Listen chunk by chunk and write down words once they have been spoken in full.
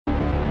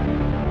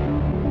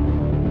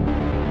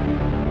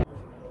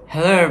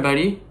Hello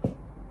everybody,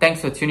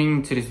 thanks for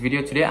tuning to this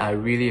video today. I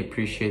really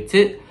appreciate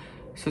it.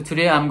 So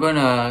today I'm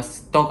gonna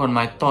talk on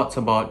my thoughts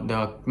about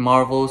the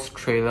Marvel's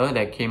trailer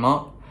that came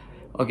out.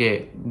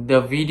 Okay,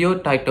 the video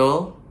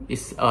title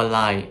is a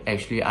lie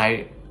actually.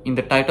 In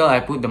the title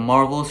I put the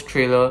Marvel's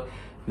trailer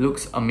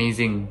looks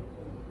amazing,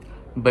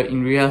 but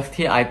in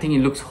reality I think it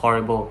looks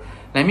horrible.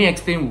 Let me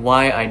explain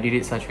why I did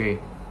it such a way.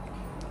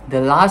 The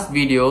last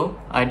video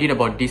I did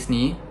about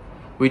Disney,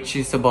 which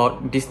is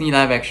about Disney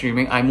live action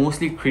remake, I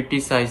mostly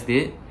criticized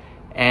it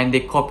and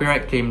they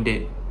copyright claimed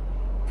it.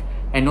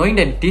 And knowing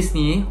that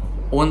Disney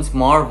owns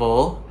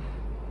Marvel,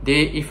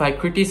 if I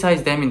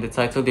criticize them in the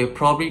title, they'll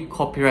probably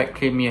copyright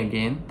claim me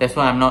again. That's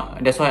why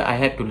I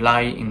had to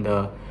lie in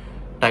the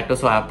title,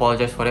 so I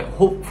apologize for that.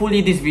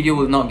 Hopefully this video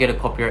will not get a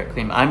copyright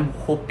claim. I'm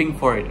hoping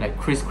for it, like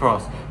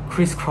crisscross,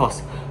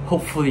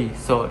 hopefully.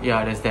 So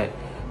yeah, that's that.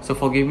 So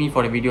forgive me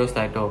for the video's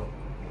title.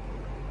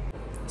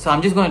 So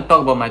I'm just going to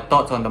talk about my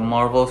thoughts on the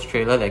Marvel's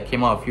trailer that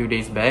came out a few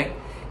days back.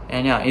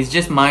 And yeah, it's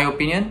just my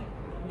opinion.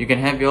 You can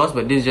have yours,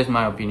 but this is just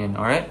my opinion,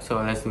 alright? So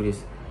let's do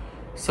this.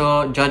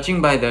 So judging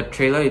by the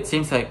trailer, it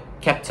seems like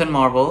Captain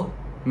Marvel,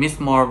 Miss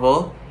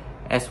Marvel,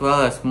 as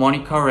well as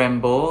Monica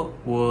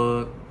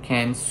Rambeau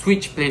can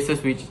switch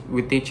places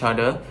with each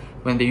other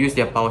when they use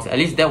their powers. At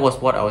least that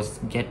was what I was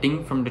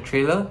getting from the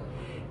trailer.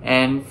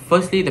 And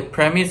firstly, the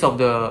premise of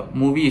the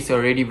movie is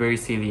already very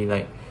silly.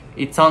 Like,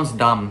 it sounds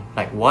dumb.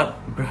 Like, what?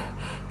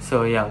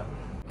 So yeah,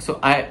 so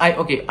I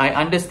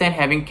understand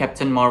having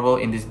Captain Marvel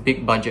in this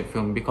big budget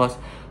film because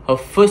her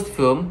first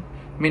film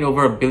made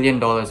over $1 billion.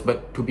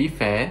 But to be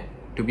fair,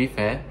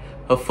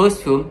 her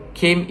first film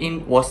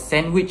was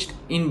sandwiched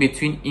in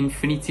between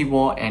Infinity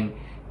War and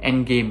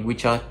Endgame,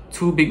 which are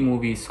two big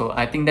movies. So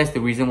I think that's the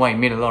reason why it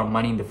made a lot of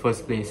money in the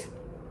first place.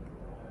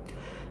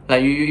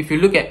 Like if you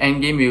look at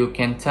Endgame, you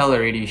can tell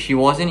already she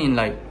wasn't in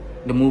like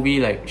the movie.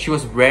 Like, she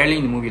was rarely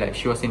in the movie. Like,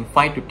 she was in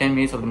 5 to 10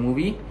 minutes of the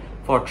movie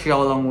for a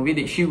 3-hour long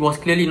movie. She was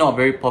clearly not a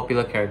very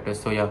popular character.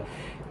 So yeah,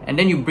 and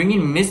then you bring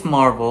in Miss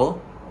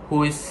Marvel,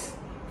 who is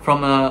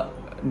from a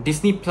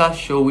Disney Plus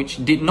show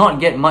which did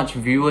not get much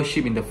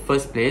viewership in the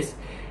first place,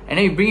 and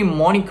then you bring in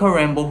Monica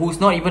Rambeau,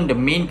 who's not even the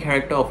main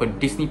character of a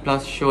Disney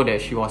Plus show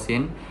that she was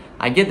in.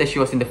 I get that she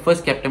was in the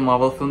first Captain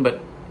Marvel film, but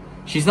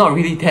she's not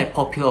really that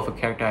popular of a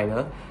character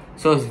either.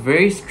 So it's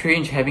very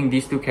strange having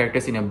these two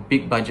characters in a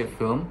big budget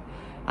film.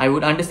 I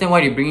would understand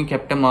why they bring in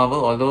Captain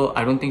Marvel, although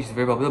I don't think she's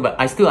very popular, but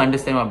I still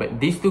understand why.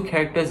 But these two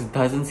characters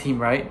doesn't seem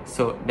right,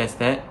 so that's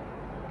that.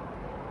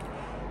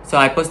 So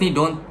I personally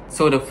don't.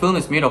 So the film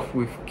is made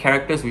with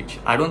characters which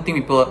I don't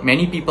think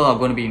many people are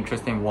going to be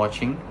interested in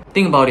watching.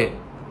 Think about it.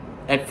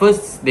 At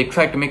first, they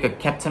tried to make a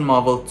Captain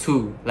Marvel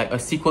 2, like a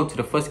sequel to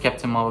the first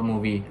Captain Marvel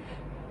movie,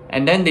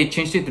 and then they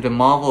changed it to the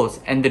Marvels,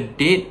 and the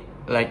date,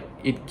 like,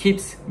 it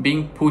keeps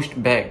being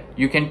pushed back.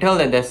 You can tell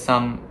that there's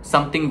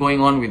something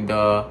going on with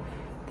the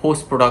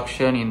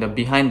post-production, in the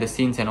behind the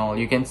scenes and all.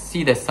 You can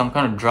see there's some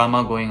kind of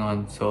drama going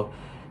on. So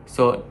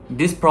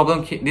this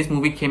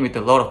movie came with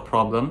a lot of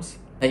problems.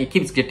 Like, it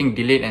keeps getting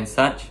delayed and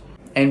such.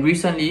 And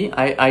recently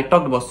I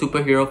talked about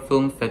superhero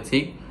film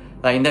fatigue.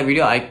 Like, in that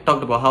video I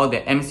talked about how the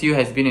MCU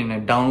has been in a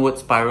downward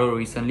spiral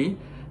recently.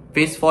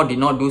 Phase 4 did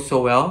not do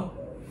so well.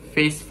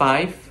 Phase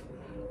 5,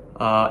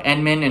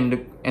 Ant-Man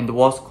and the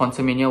Wasp: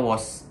 Quantumania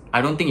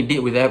I don't think it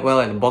did that well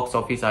at the box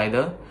office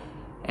either.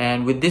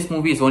 And with this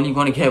movie, it's only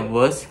going to get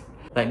worse.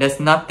 Like, there's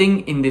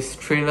nothing in this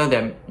trailer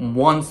that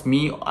wants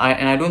me,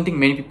 and I don't think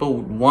many people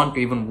would want to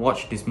even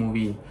watch this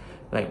movie.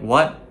 Like,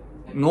 what?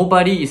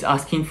 Nobody is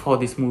asking for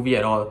this movie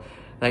at all.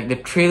 Like, the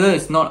trailer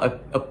is not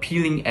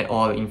appealing at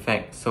all, in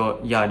fact. So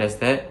yeah, that's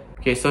that.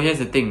 Okay, so here's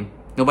the thing.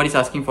 Nobody's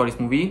asking for this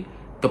movie.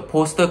 The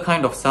poster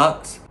kind of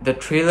sucks. The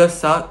trailer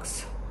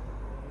sucks.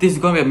 This is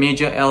going to be a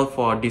major L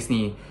for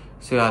Disney.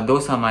 So yeah,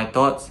 those are my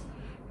thoughts.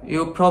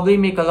 You'll probably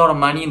make a lot of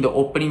money in the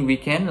opening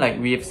weekend, like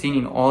we have seen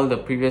in all the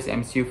previous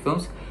MCU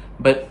films.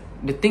 But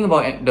the thing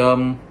about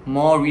the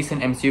more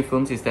recent MCU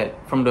films is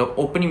that from the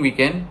opening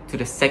weekend to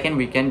the second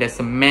weekend, there's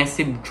a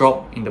massive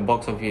drop in the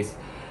box office.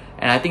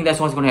 And I think that's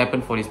what's going to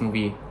happen for this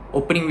movie.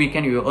 Opening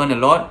weekend, you will earn a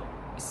lot.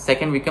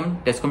 Second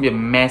weekend, there's going to be a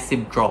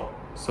massive drop.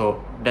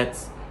 So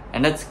that's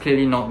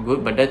clearly not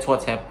good, but that's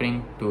what's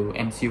happening to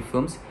MCU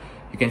films.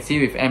 You can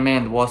see with Ant-Man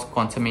and the Wasp: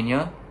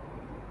 Quantumania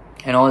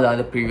and all the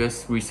other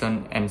previous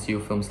recent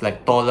MCU films,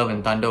 like Thor: Love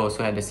and Thunder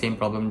also had the same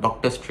problem.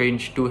 Doctor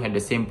Strange 2 had the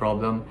same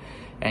problem.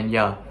 And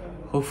yeah,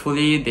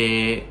 hopefully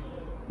they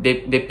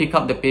pick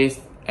up the pace,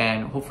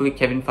 and hopefully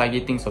Kevin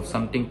Feige thinks of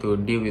something to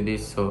deal with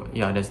this. So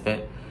yeah, that's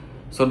that.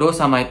 So those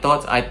are my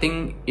thoughts. I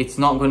think it's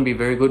not going to be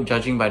very good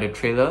judging by the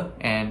trailer,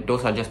 and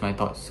those are just my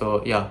thoughts.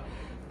 So yeah,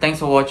 thanks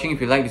for watching. If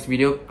you like this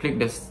video, click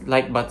the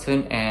like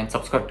button and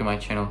subscribe to my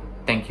channel.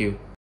 Thank you.